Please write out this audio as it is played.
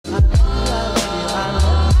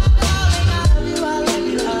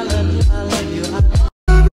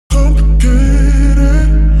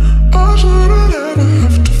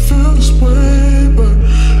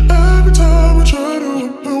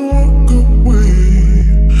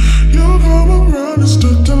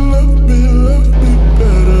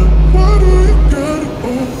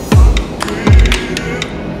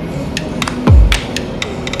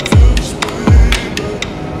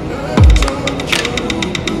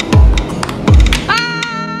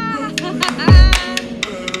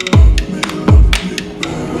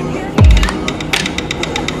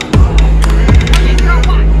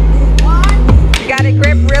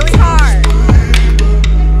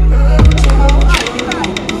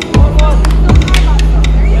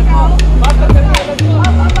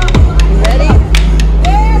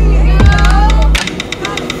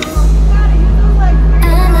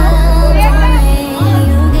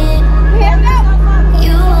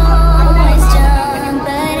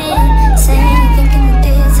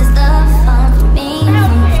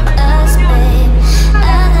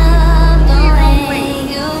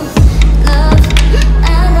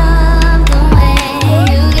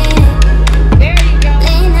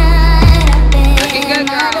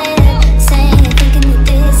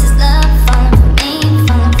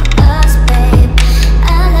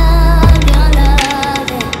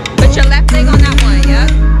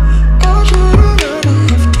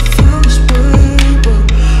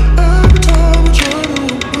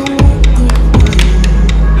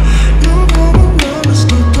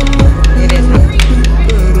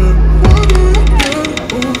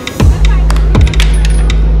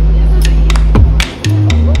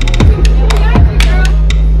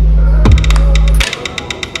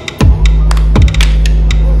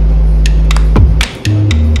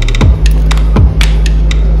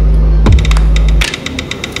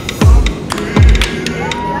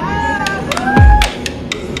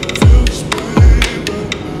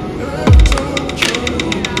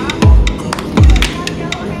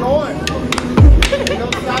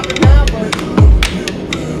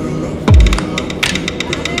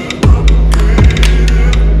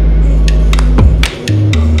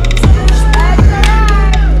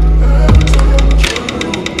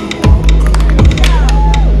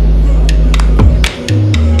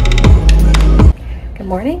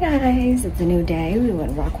a new day. We went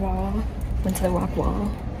to the rock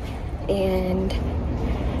wall, and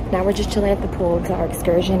now we're just chilling at the pool. It's our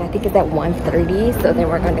excursion. I think it's at 1:30, so then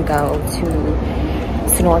we're gonna go to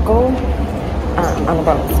snorkel on the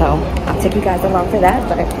boat. So I'll take you guys along for that,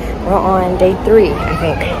 but we're on day 3, I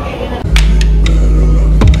think.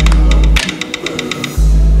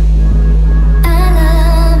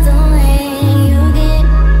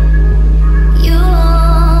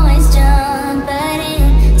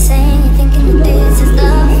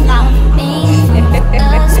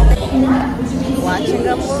 Watching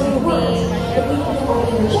a movie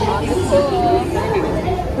on the pool.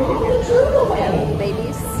 And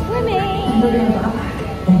baby's swimming.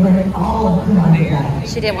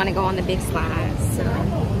 She didn't want to go on the big slides, so.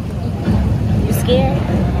 You scared?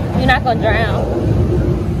 You're not gonna drown.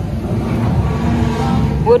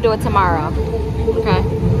 We'll do it tomorrow. Okay.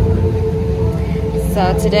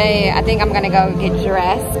 So today, I think I'm gonna go get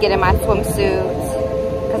dressed, get in my swimsuit,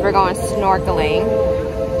 because we're going snorkeling.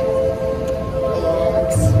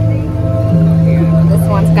 This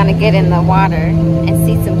one's gonna get in the water and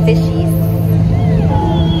see some fishies.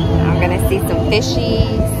 I'm gonna see some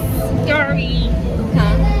fishies. Dory.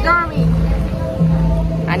 Huh? Dory.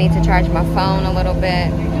 I need to charge my phone a little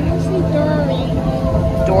bit.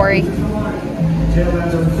 Dory.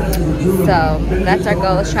 So that's our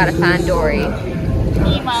goal, is try to find Dory.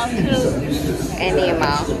 Nemo too. And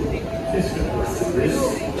Nemo.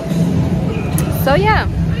 So yeah.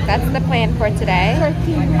 That's the plan for today.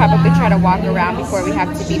 Probably try to walk around before we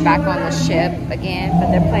have to be back on the ship again. But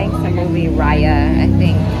they're playing some movie, Raya, I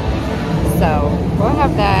think. So we'll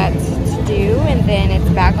have that to do, and then it's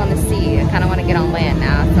back on the sea. I kind of want to get on land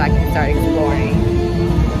now so I can start exploring.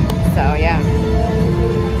 So yeah.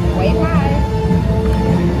 Wave high.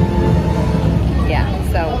 Yeah,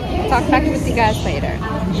 so talk back with you guys later.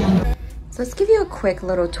 So let's give you a quick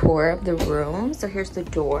little tour of the room. So here's the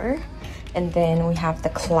door. And then we have the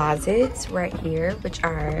closets right here, which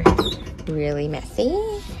are really messy.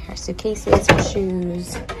 Our suitcases, our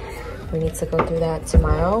shoes. We need to go through that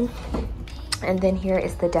tomorrow. And then here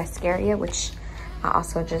is the desk area, which I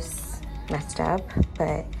also just messed up.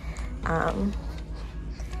 But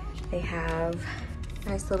they have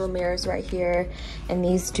nice little mirrors right here. And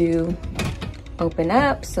these do open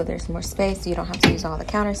up, so there's more space, so you don't have to use all the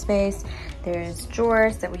counter space. There's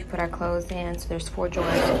drawers that we put our clothes in, so there's 4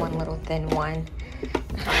 drawers and one little thin one.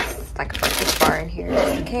 It's like a breakfast bar in here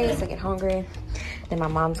just in case I get hungry. Then my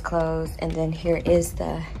mom's clothes, and then here is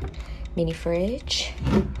the mini fridge,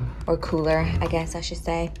 or cooler, I guess I should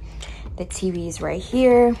say. The TV's right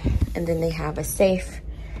here, and then they have a safe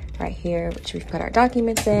right here, which we've put our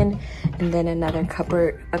documents in, and then another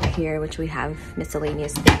cupboard up here, which we have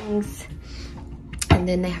miscellaneous things. And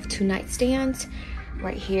then they have 2 nightstands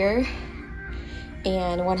right here,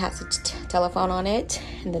 and one has a telephone on it,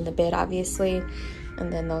 and then the bed, obviously.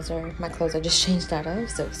 And then those are my clothes I just changed out of,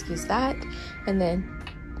 so excuse that. And then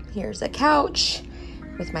here's a couch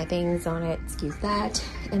with my things on it, excuse that.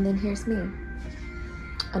 And then here's me,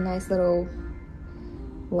 a nice little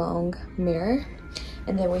long mirror.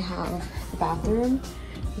 And then we have the bathroom,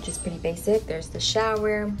 which is pretty basic. There's the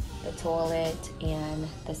shower, the toilet, and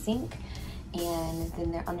the sink. And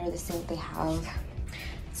then under the sink they have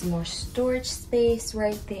some more storage space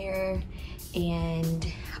right there, and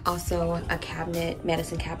also a cabinet,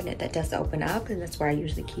 medicine cabinet that does open up, and that's where I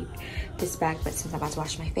usually keep this bag, but since I'm about to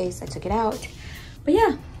wash my face I took it out. But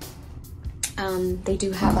yeah, they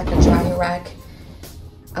do have like a dryer rack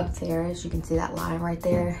up there, as you can see that line right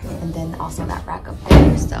there, and then also that rack up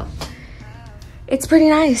there, so it's pretty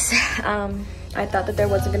nice. I thought that there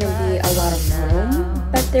wasn't going to be a lot of room,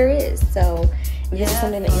 but there is. So if this is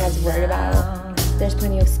something that you guys are worried about, there's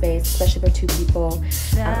plenty of space, especially for 2 people.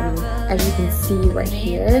 As you can see right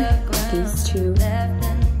here, these 2, wait, how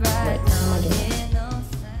am I doing it?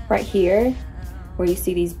 Right here, where you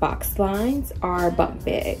see these box lines, are bunk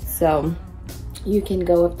beds. So you can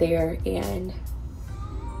go up there and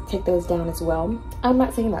take those down as well. I'm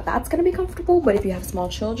not saying that that's going to be comfortable, but if you have small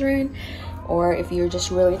children, or if you're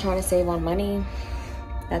just really trying to save on money,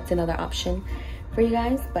 that's another option for you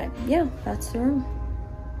guys. But yeah, that's the room.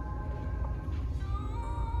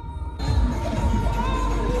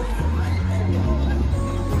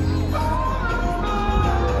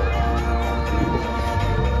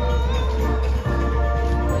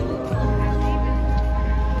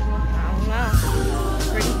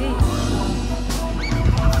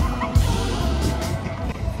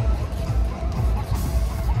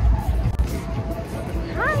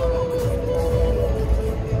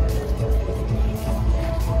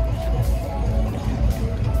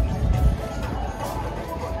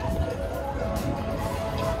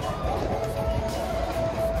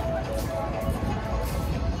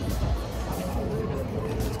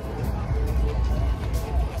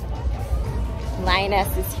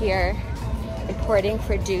 INS is here, reporting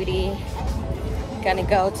for duty. Gonna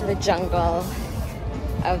go to the jungle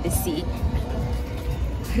of the sea.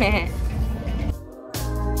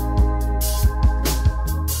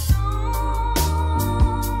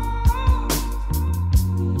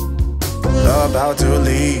 About to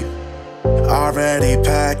leave, already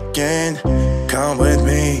packing. Come with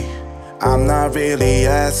me, I'm not really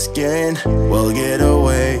asking. We'll get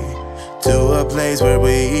away to a place where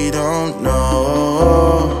we don't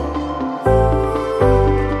know.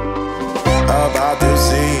 About to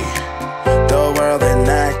see the world in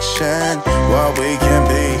action, what we can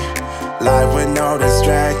be, life with no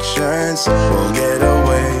distractions. We'll get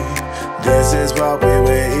away, this is what we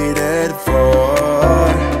waited for.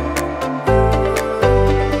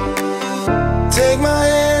 Take my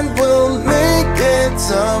hand, we'll make it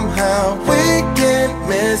somehow. We can't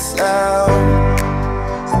miss out.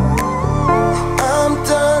 I'm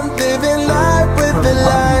done living life with the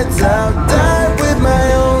lights out. Die with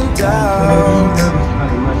my own doubts.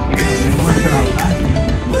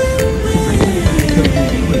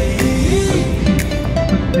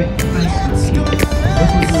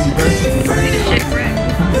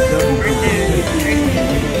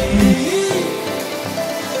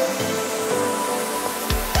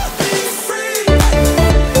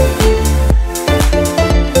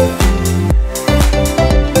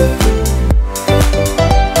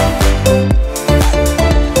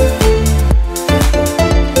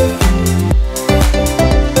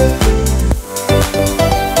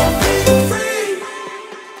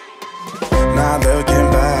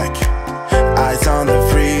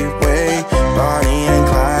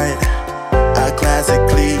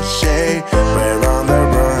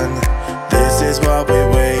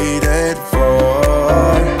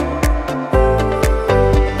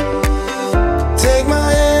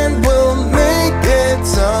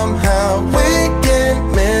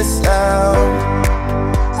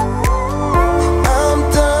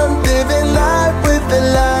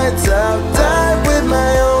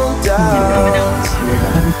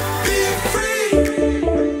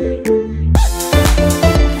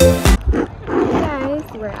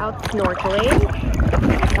 Snorkeling.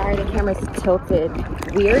 Sorry, the camera's tilted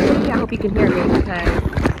weirdly. I hope you can hear me because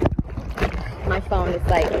my phone is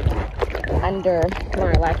like under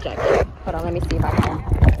my life jacket. Hold on, let me see if I can.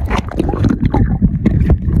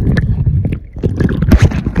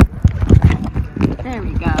 There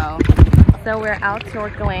we go. So we're out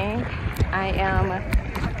snorkeling. I am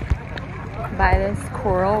by this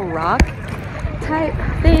coral rock type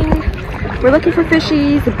thing. We're looking for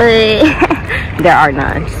fishies, but there are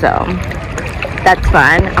none, so that's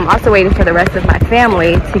fun. I'm also waiting for the rest of my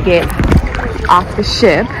family to get off the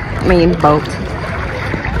ship, I mean boat,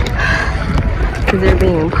 because they're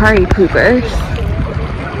being party poopers.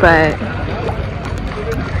 But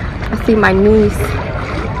I see my niece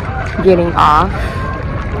getting off.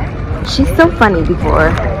 She's so funny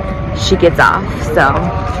before she gets off, so.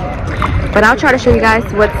 But I'll try to show you guys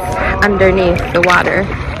what's underneath the water.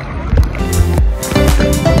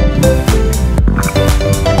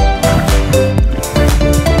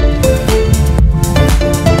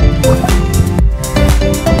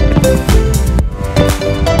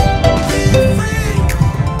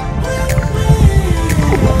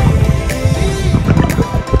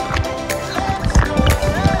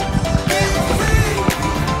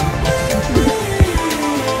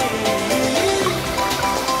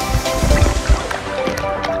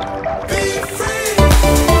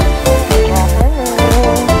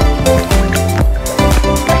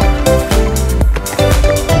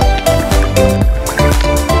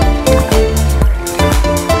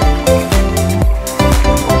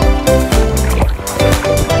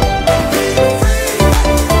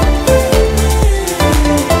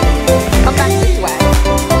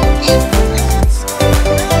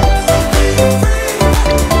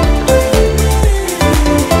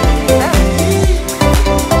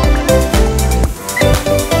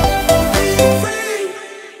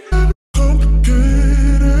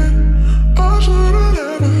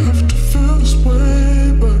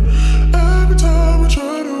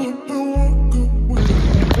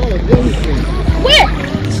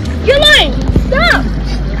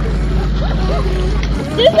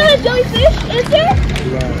 There's not a jellyfish, is there?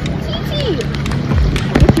 TT.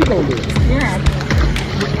 What you gonna do? Yeah.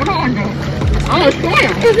 Come on, though. I'm gonna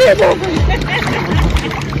swim.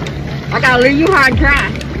 I gotta leave you high and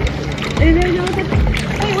dry. Is there no difference?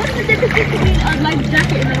 Hey, what's the difference between a life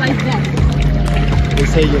jacket and a life vest? They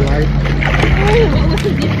say you like. Oh, what's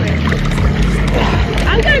the difference?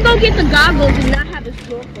 I'm gonna go get the goggles and not have the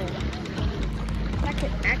snorkel. I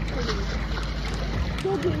could actually.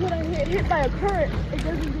 so good when I get hit by a current. It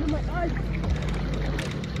doesn't get in my eyes.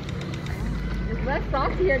 It's less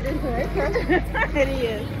salty here than the current. It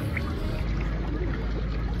is.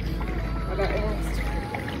 I got ants.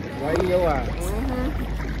 Right in your eyes. Mm-hmm.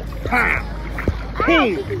 Pow!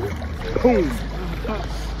 Ping! Boom!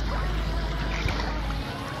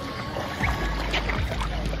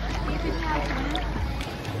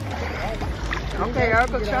 Okay, I'll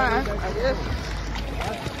go try. I guess.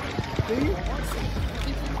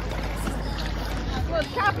 Well,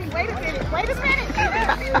 choppy, wait a minute. Wait a minute.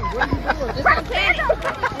 Just don't panic.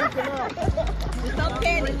 Just don't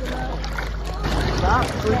panic. Stop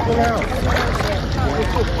freaking out.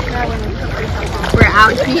 We're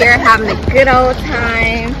out here having a good old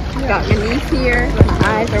time. Got my niece here. My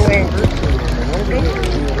eyes are wet.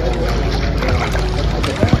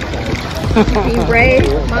 Being brave.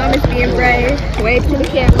 Mom is being brave. Wave to the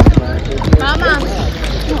camera. Mama.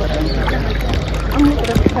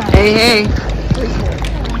 Hey, hey.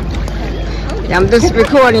 I'm just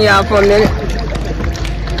recording y'all for a minute.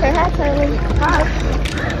 Say hi, Charlie. Hi.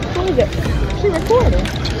 Who is it? She recording.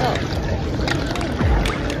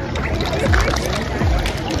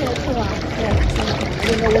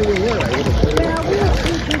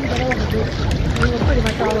 We were pretty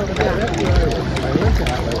much all over there.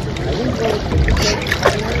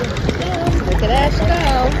 Look at Ash go.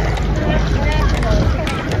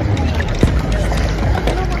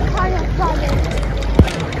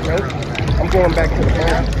 Nope. I'm going back to the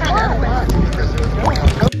bar.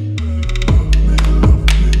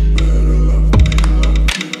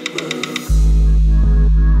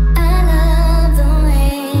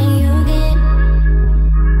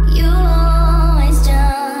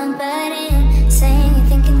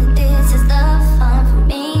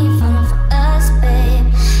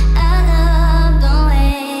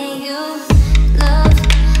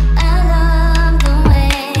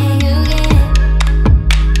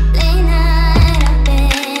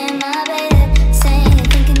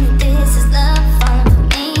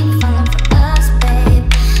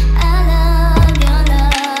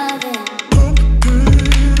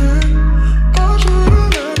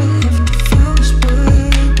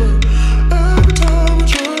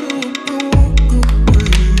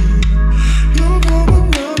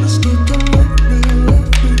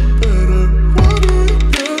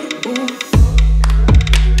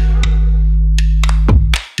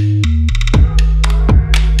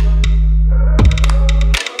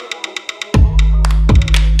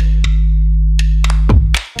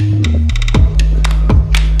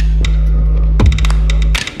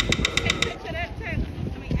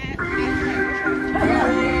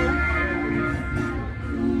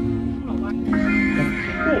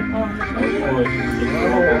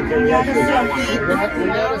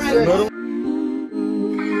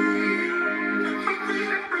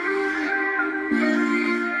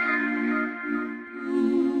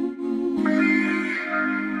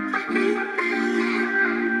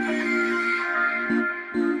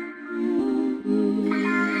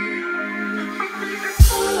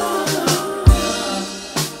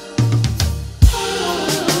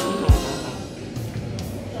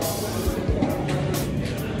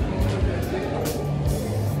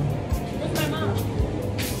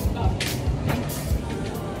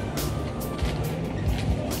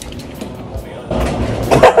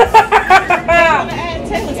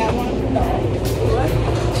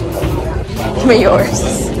 Give me yours.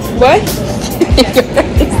 What?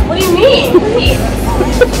 What do you mean?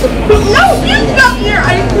 No, you got your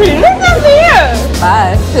ice cream. Look at here.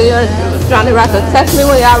 Bye. See you. Johnny Rocker, text me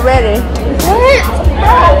when y'all ready.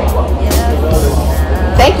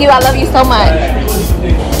 Thank you. I love you so much.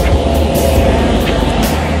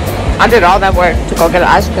 I did all that work to go get an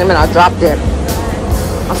ice cream and I dropped it.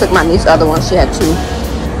 I took my niece the other one. She had two.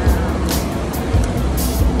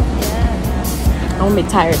 I'm gonna be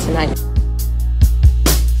tired tonight.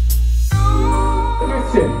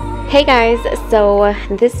 Hey guys, so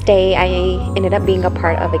this day I ended up being a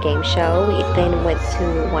part of a game show. We then went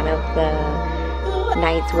to one of the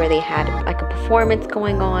nights where they had like a performance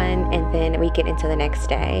going on, and then we get into the next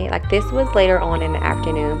day. Like this was later on in the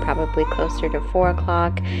afternoon, probably closer to 4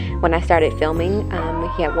 o'clock when I started filming.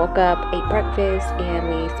 He had woke up, ate breakfast, and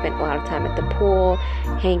we spent a lot of time at the pool,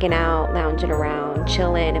 hanging out, lounging around,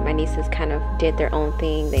 chilling, and my nieces kind of did their own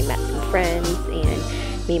thing. They met some friends,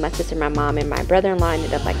 and me, my sister, my mom, and my brother-in-law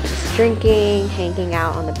ended up like just drinking, hanging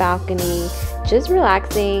out on the balcony, just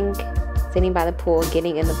relaxing, sitting by the pool,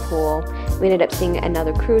 getting in the pool. We ended up seeing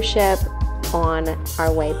another cruise ship on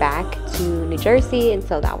our way back to New Jersey, and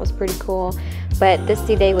so that was pretty cool. But this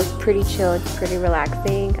day was pretty chill, pretty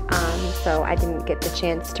relaxing. so I didn't get the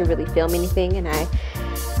chance to really film anything, and I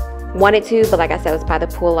wanted to, but like I said, it was by the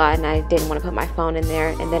pool lot and I didn't want to put my phone in there.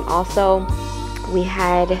 And then also we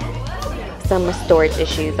had some storage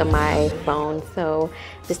issues on my phone, so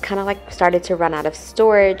just kind of like started to run out of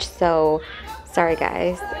storage, so sorry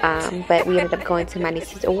guys. But we ended up going to my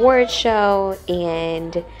niece's award show,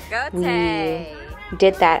 and we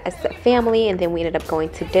did that as a family, and then we ended up going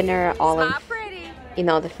to dinner, all of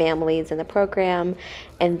the families in the program,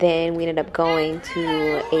 and then we ended up going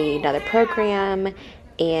to another program,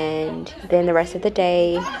 and then the rest of the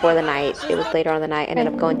day, for the night, it was later on the night, I ended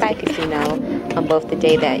up going to the casino on both the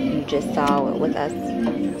day that you just saw with us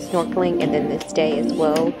snorkeling, and then this day as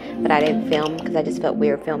well, but I didn't film because I just felt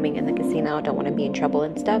weird filming in the casino. I don't want to be in trouble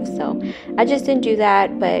and stuff, so I just didn't do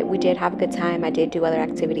that. But we did have a good time. I did do other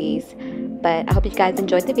activities, but I hope you guys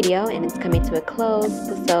enjoyed the video, and it's coming to a close.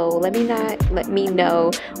 So let me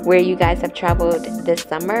know where you guys have traveled this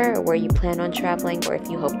summer, or where you plan on traveling, or if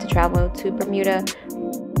you hope to travel to Bermuda.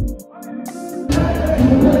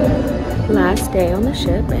 Last day on the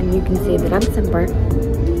ship, and you can see that I'm sunburned,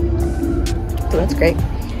 so that's great.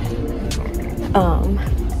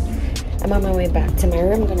 I'm on my way back to my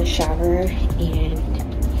room. I'm gonna shower and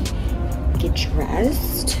get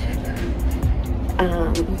dressed.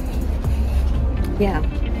 Yeah,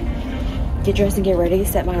 get dressed and get ready,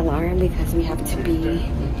 set my alarm because we have to be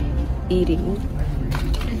eating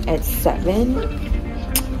at 7.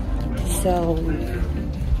 So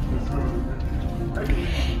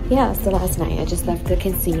yeah, so last night I just left the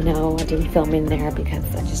casino. I didn't film in there because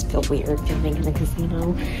I just feel weird filming in the casino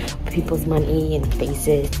with people's money and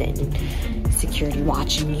faces and security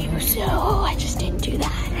watching you, so I just didn't do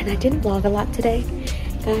that. And I didn't vlog a lot today,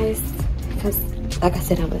 guys, because like I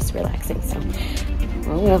said, I was relaxing. So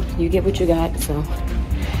oh well, you get what you got, so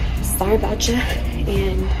sorry about you,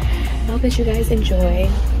 and I hope that you guys enjoy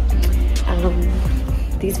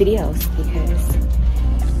these videos, because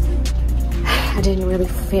I didn't really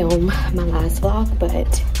film my last vlog,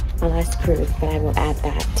 but my last cruise, but I will add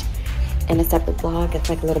that in a separate vlog. It's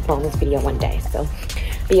like a little bonus video one day, so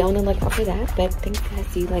be on the lookout for that. But thanks guys,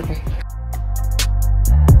 see you later.